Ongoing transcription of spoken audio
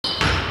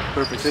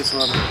Perfect. Thanks a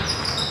lot.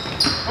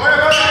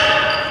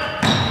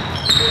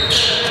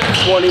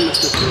 20,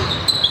 Mr. 3.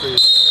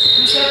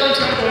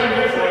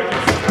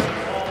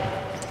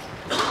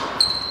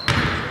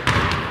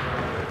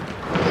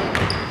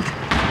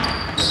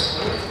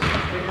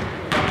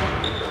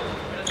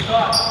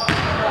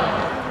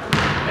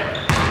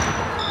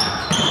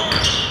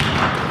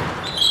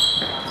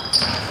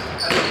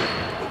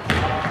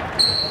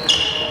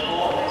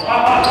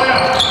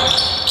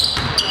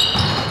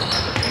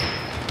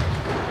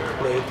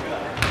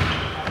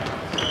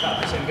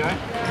 Same guy?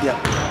 Yeah.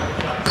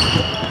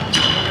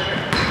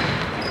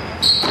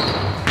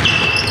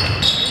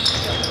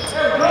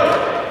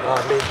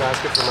 Made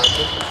basket for my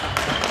team.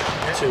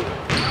 2.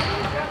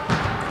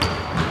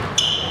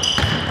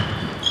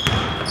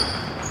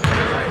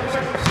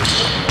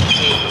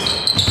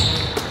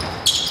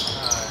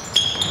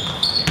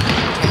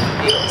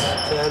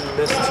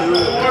 Missed 2.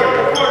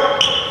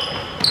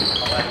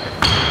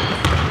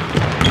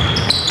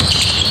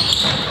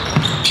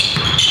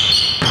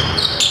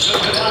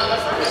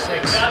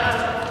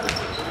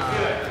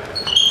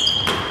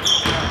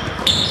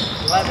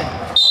 11.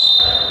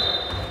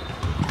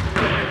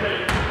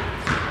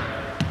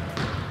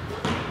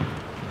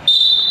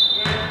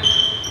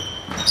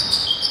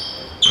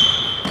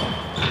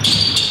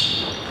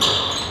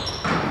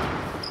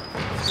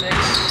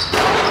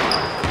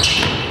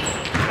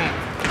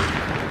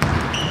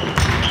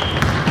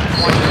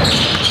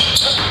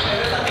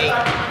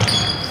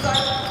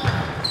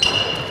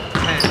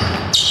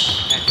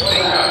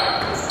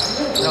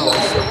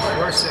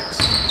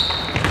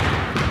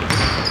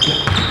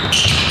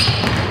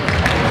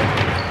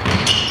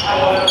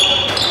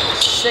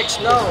 6,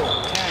 no.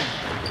 10.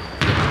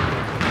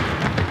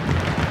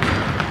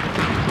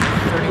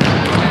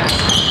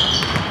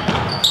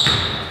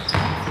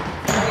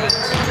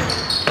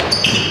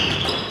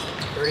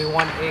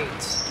 31, 8.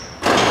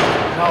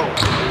 No.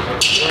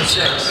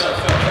 6.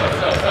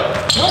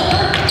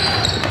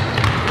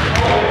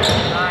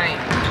 9.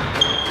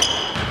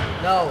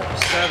 No.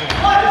 7.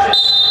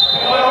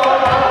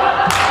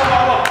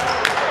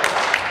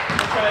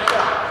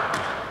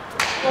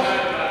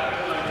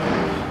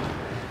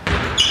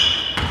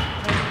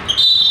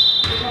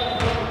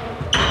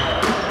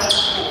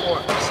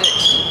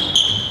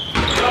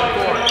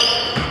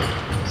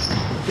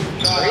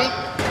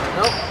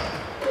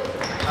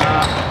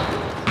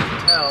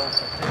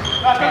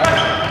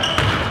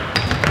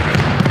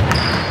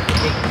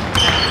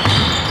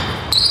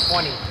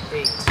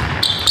 28.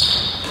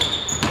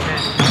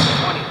 10,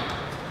 20.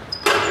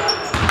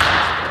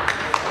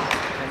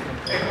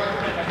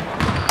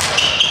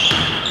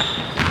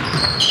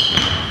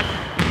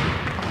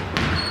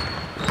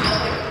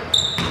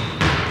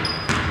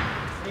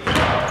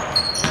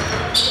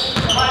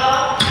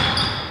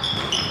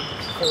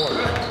 4,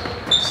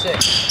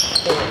 6,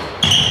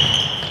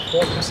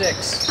 4 from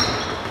 6.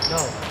 No.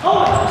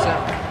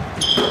 7.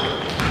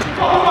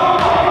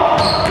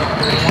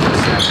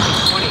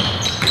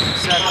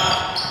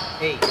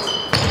 8.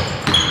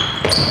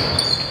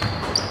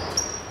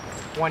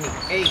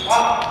 28.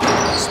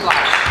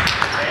 Splash.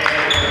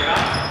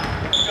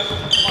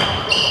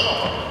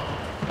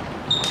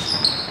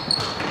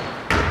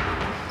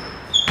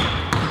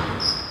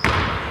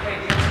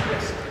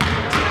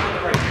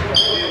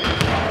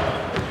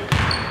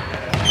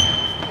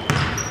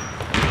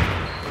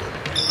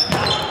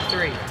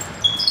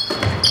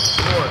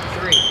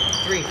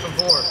 Three from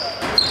 4.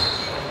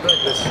 Good.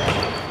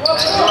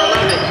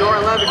 Your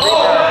 11.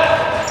 Rebound.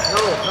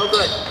 No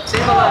good.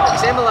 Same 11.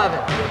 Same 11.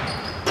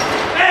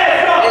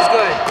 Is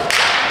good.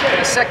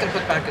 The second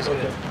putback is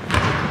good.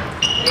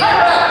 8.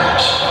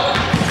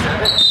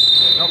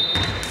 Nope.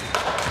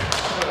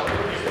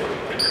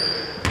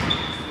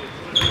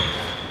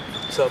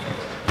 Sub.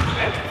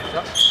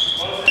 Sub.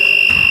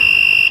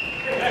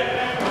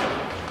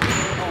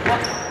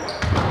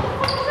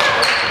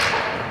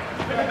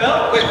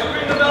 Wait,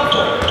 bring the bell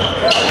for it.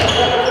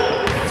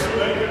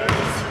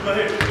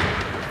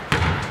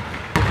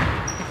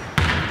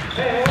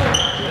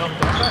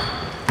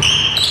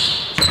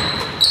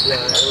 Yeah,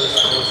 it was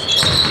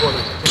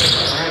quarter.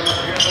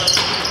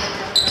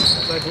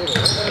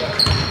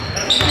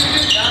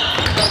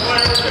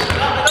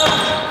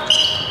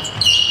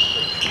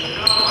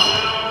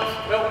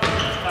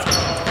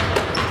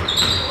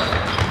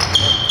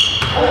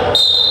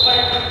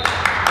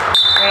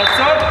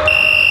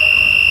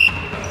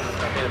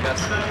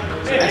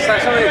 Next time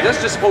something like this,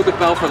 just hold the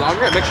bell for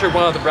longer and make sure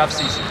one of the refs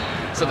sees you.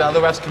 So the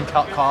other refs can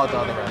call out the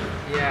other ref.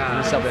 Yeah.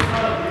 And you sub it.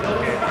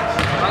 Okay.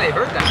 Oh, they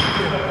heard that.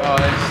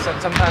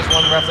 Sometimes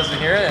one ref doesn't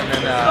hear it and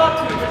then they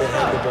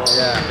hand the ball.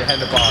 Yeah, they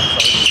hand the ball. So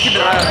just keep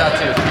an eye on that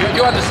too.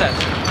 You understand.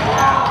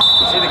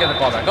 See they get the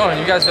ball back. No,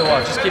 you guys do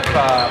well. Just keep an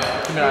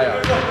eye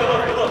out.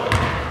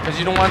 Because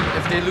you don't want,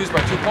 if they lose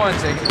by 2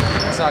 points,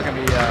 it's not going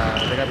to be,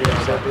 they're going to be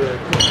upset.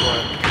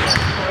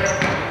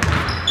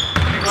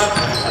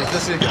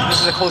 This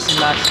is a closely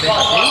matched team.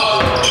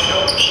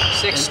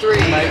 6-3.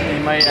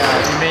 You may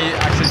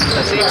actually do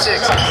that. Same 6.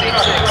 Same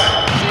 6.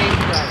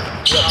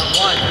 Same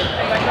 1.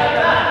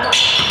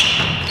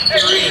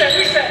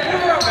 3.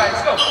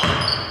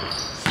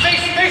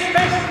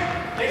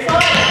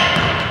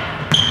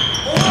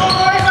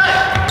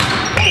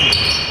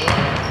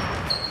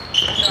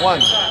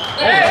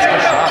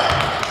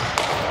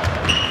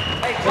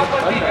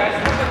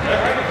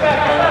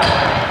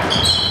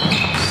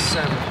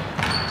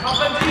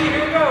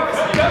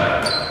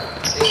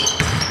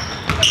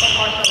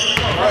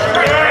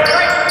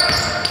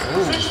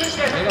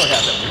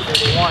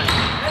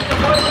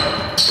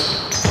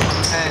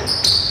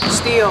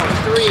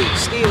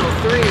 steal,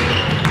 3.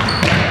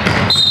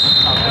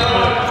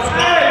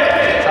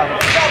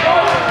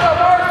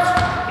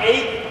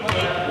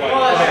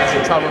 It's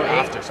in trouble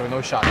after, so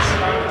no shots.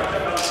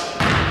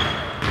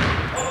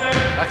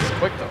 That's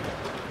quick though.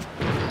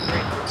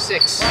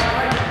 6.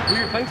 Who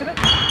are you playing today?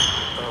 The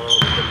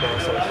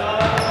Boston.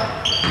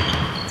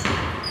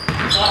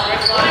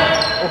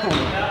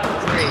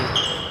 3.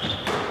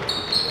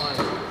 1,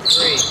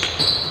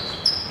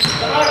 3.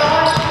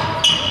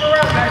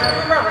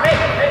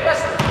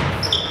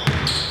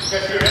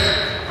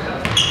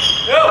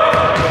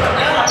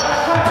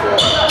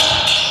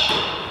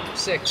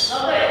 Six. 4.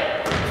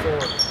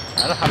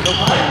 I don't have no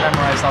clue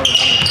memorized all the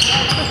numbers.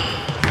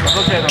 But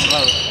look at them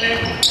low.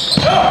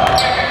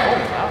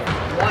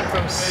 1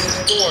 from 4. 1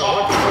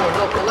 from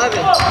 4. Look, 11.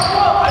 Oh,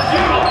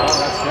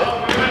 that's good.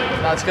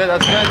 That's good.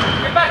 That's good.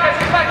 Get back, guys,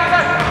 get back, get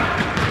back.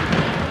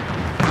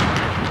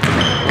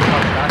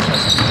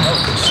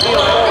 Steal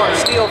 4.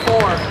 Steal 4.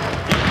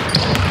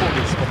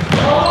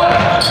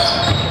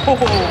 Oh.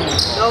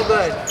 No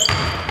good.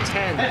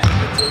 10.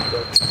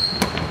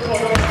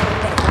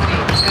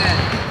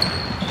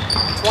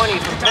 20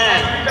 from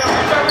 10.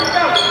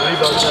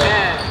 Rebound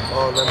 10.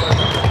 Oh, never mind.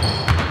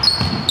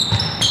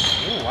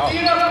 Oh, wow.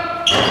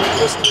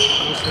 Just Get 4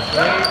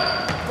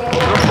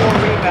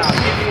 rebound.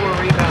 Get 4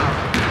 rebound.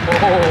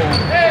 Oh,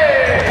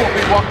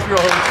 we walked through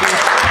all the team.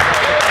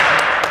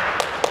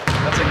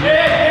 That's a good.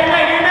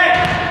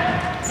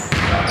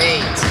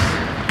 8.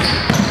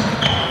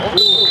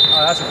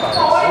 Oh, that's a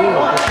foul.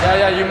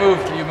 Yeah, you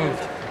moved.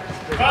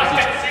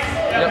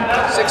 Yep.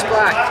 6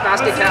 black.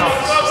 Basket counts.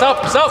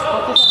 Stop.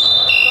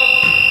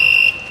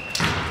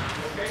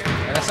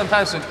 And then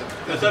sometimes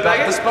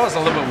this ball is a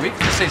little bit weak.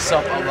 Just say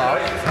sup out loud.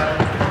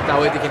 That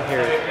way they can hear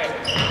it.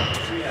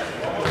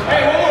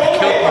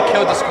 You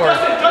killed the score.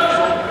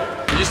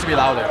 It used to be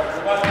louder.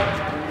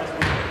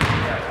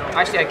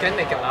 Actually, I can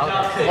make it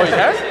louder. Oh, you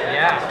can?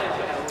 Yeah.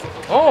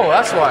 Oh,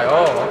 that's why.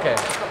 Oh, okay.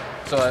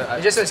 So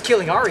It just was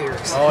killing our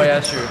ears. oh yeah,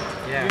 that's true.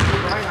 Yeah.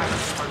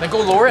 Then go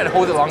lower and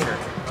hold it longer.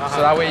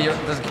 So that way it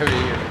doesn't kill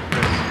your ear.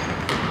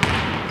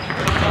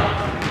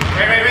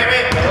 Wait.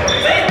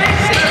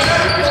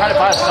 You're trying to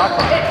buy a shot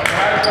clock.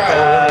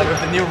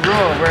 With the new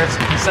rule where it's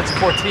set to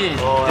 14,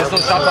 there's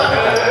no shot clock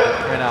like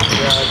that right now.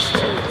 yeah, it's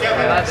true.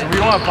 Yeah, so we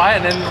don't want to buy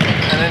it and then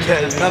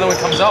another one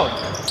comes out.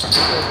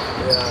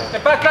 Yeah.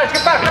 Get back, guys,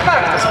 get back.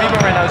 The speed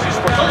right now is used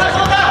 14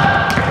 seconds.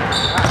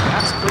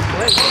 That's good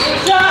play.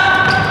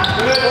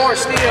 4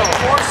 steal.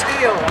 4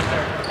 steal.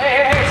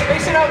 Hey,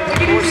 space it out,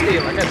 take it 4 easy.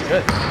 steal. That guy's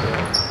good.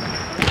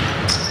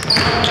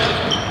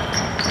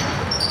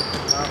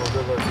 Oh,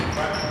 good look.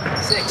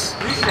 6.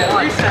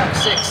 Reset.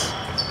 6.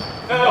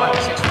 1.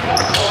 6.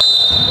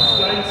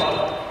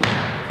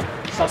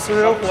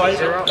 0.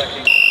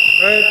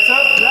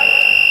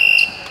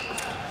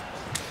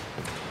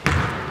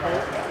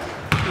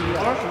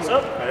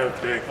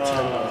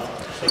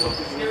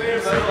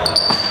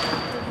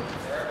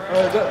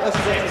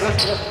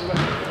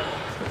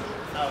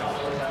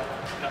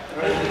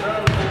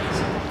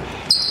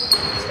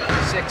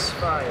 Six,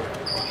 5,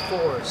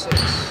 4,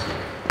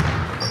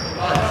 6.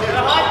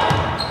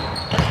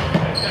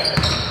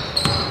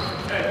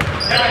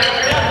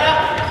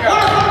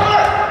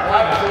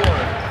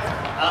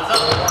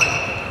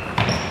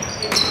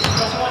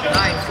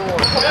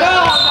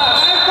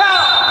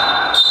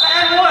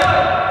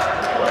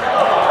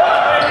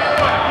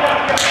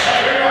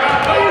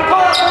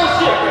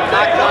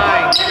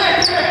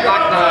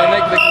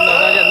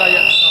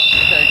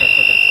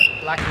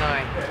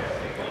 9.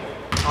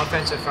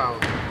 Offensive foul.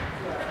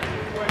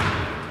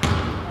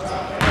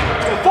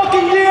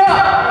 Fucking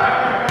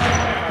yeah!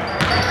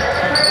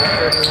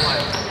 8:31.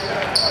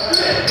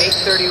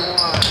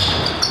 8:31.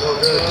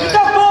 Get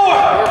that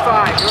board! You're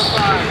 5. You're 5.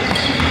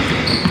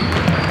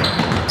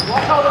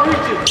 Watch all the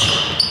reaches.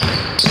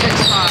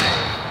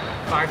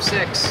 6-5.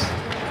 5-6.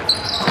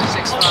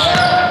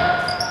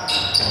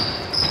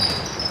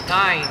 6-5.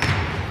 9.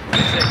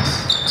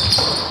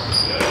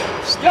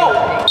 6. Yo!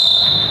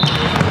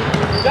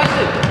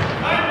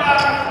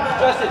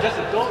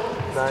 Justin, don't.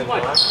 Nine Too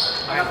much. black.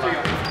 I have 3.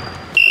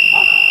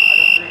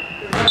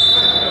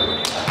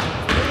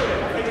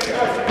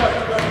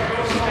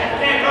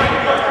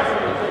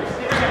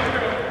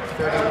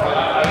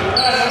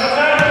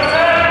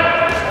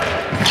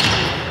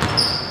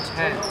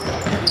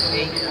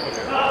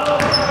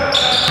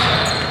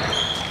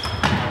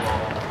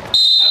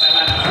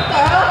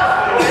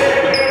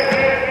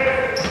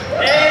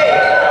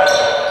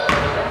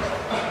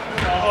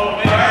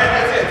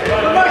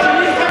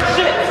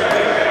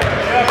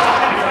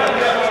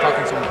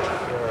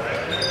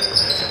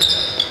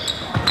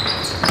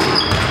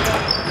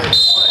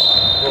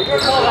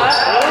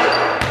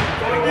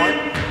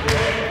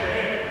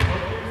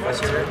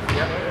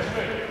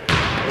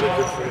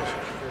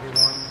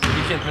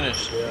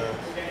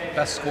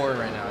 Best scorer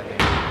right now, I think.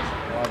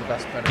 One of the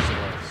best better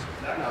scorers.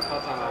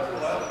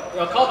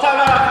 Yo, call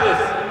timeout after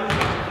this.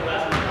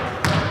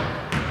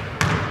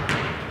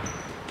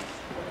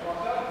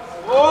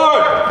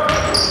 Forward!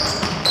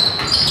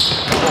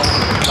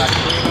 Back.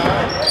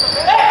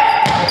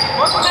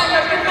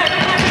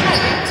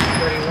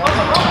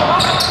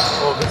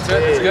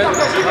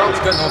 It's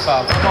good, no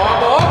foul.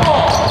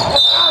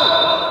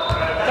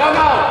 Time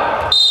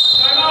out.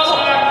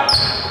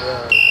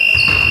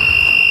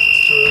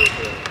 It's too early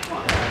for it.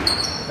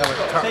 That was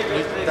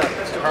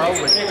Carl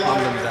would calm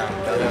them down.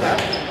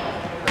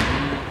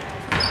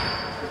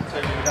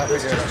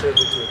 This just turned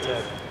into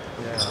attack.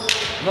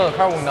 No,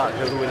 Carl will not.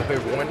 He'll do it if they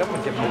warn them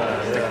and give them a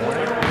big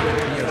warning.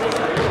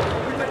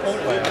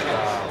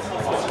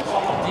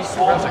 But these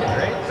two refs are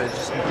great, but it's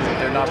just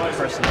they're not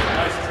personal.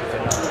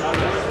 They're not.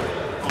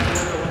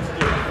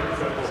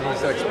 So he's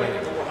still explaining. I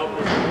don't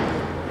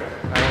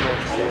know what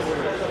to say.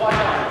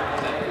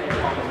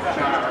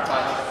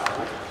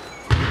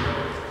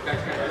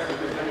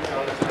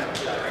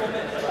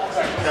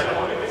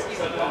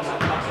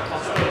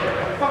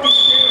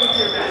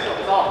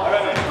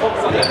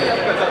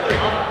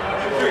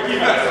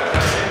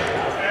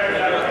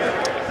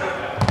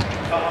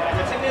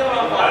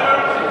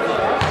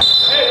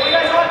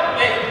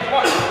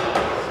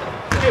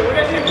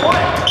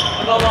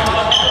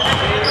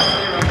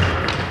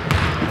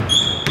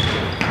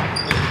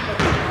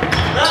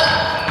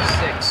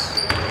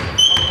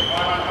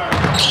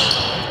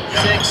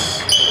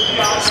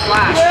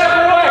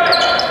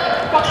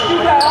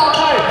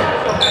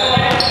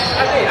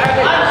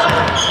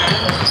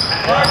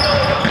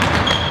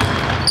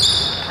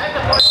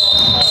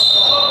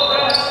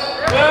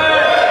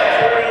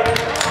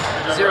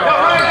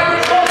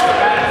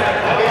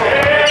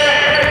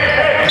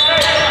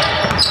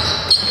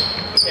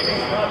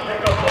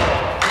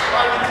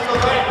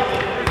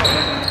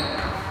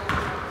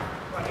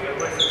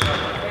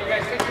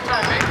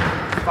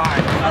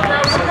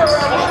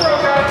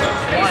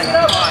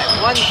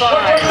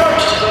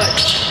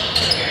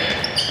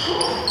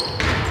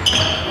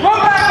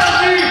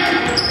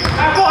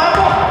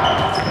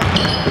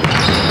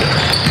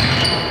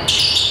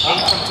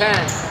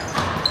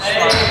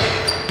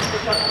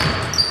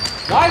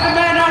 Why is the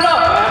man not up,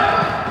 man?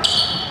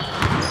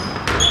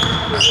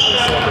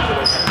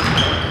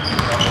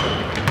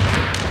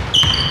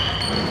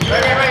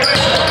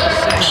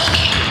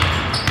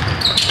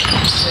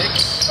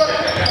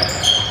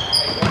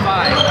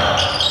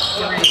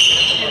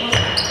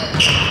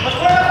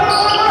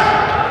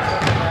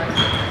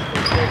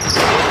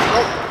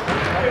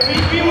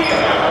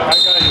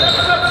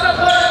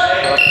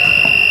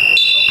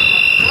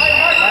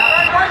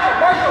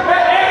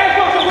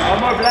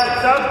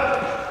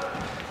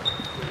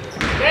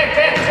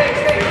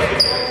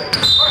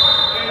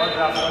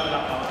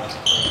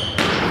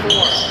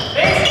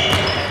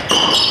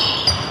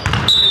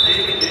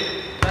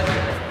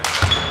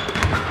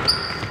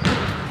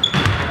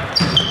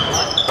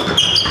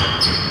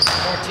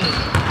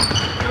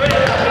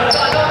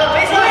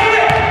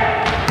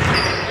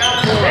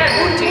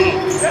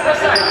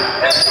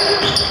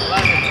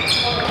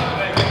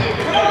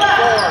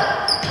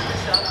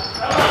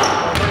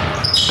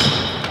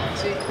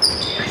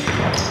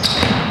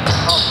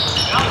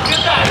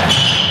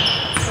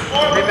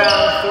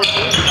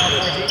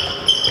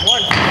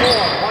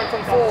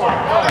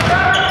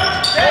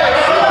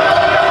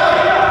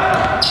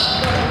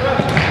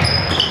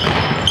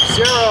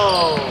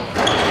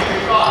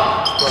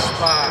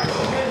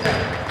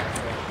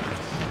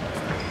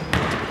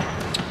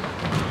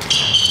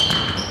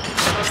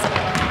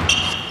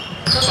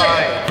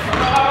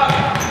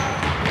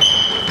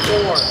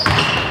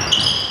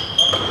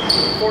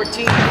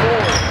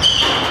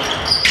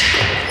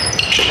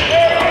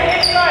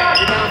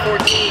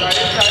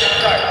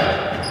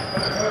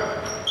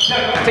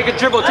 Take a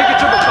dribble,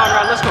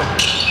 Conrad, let's go.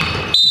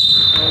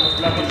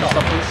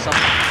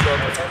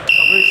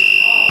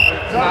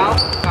 Foul.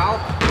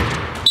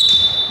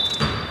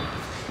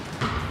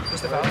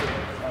 What's the foul?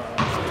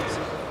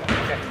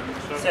 Okay.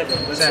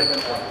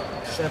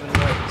 Seven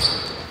right.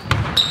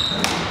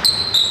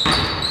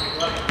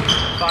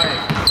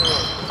 5, 4.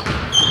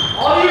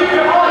 All you,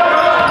 come on!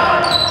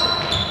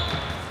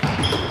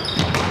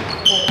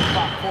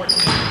 14.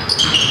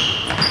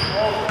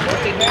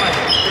 14, 1.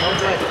 No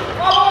good.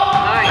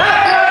 9.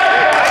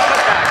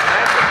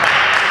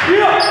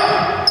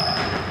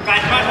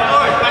 Guys, pass the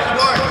board.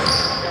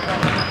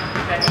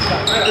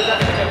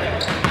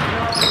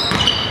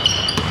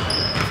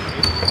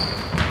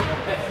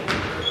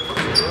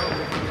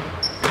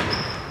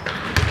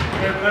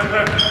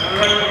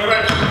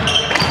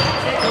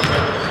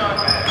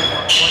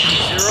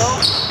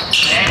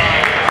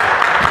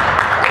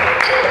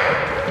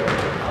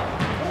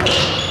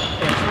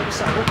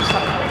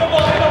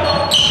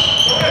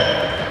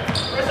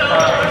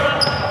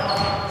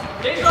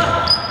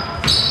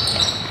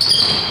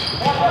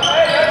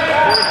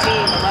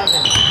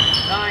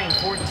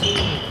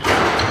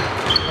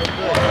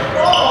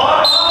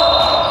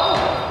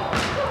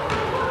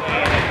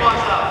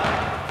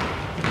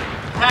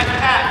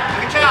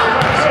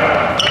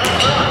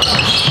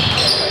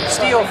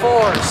 Steal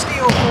four.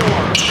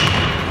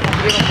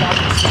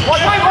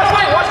 Watch mine.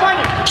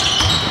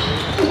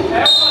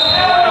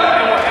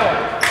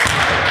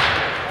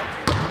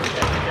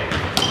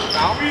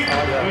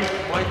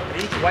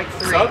 White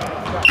 3. Sub?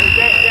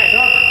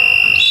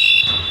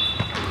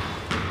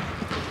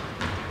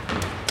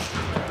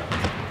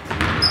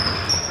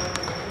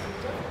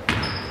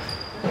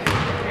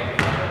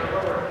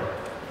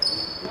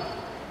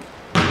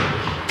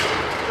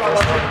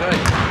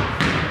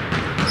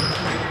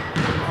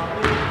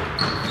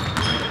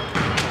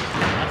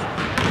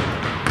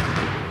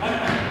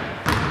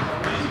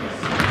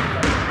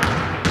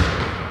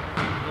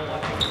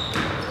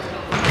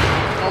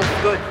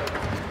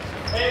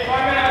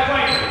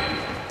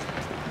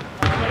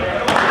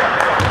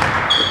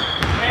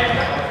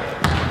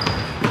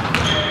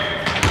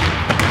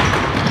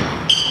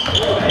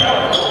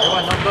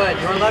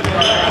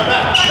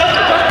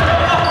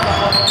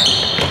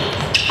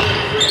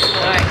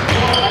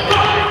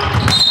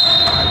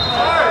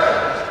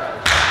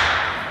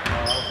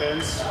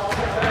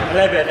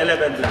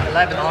 11 black.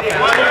 11 offense.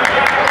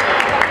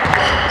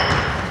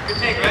 Good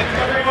take, Rick.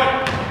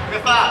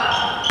 Good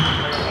foul.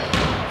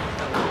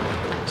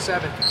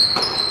 7,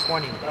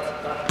 20.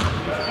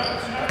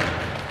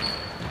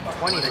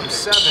 20 from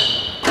 7.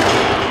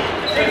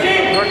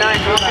 Your 9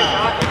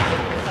 rebound.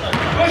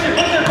 Push it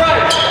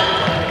right.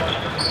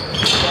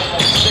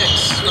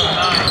 6 from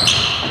 9.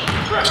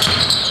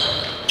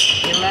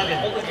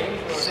 11.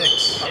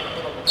 6.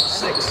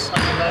 6.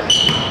 11.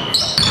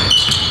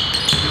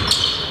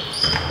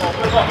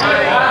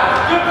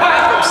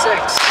 5 from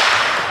 6.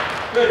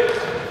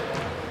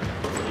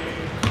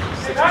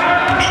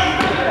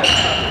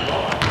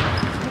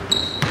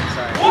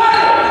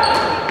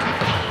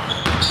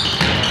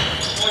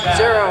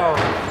 0.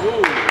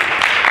 Ooh.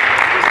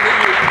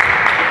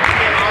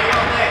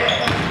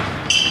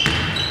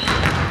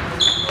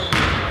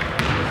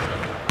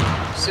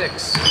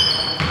 6.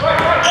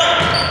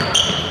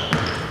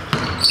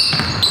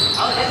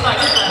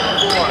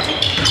 4.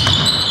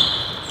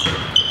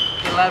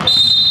 11.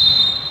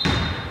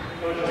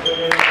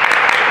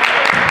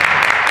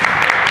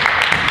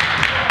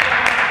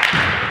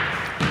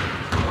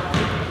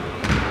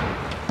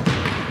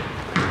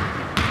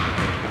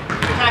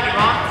 Attacking,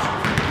 Ron.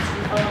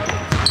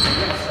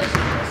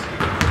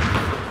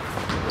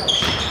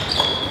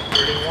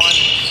 31.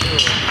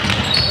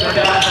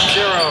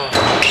 0.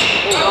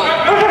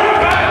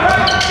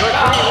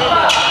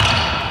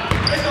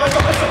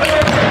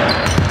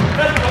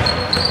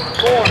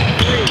 4,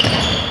 3.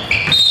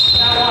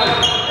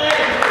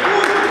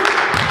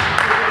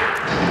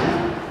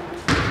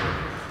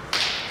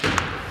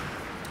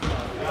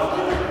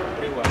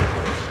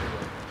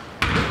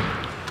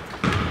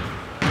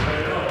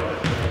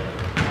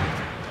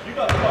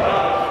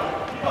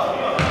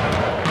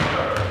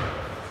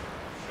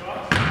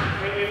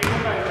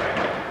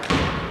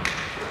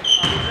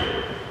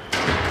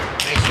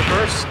 Makes the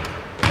first.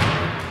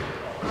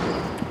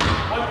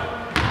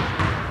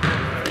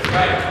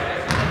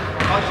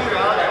 I'll shoot,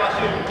 Alex. I'll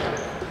shoot.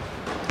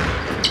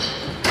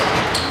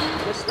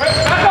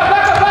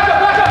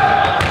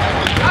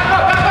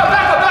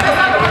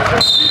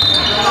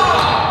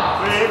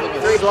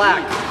 Three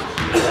black.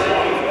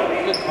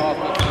 Good call.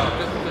 Good call.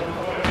 Good.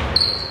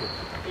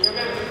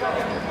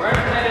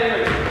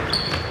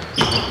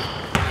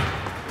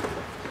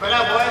 Spread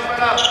out, boys.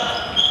 Spread out.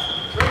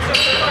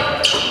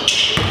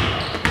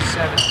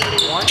 7,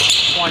 31,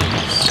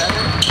 27.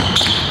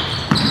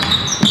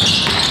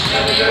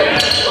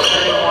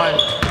 31,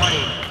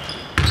 20.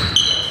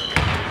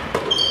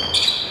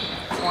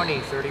 20,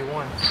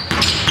 31.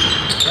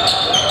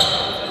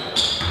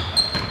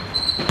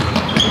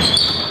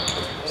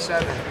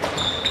 7.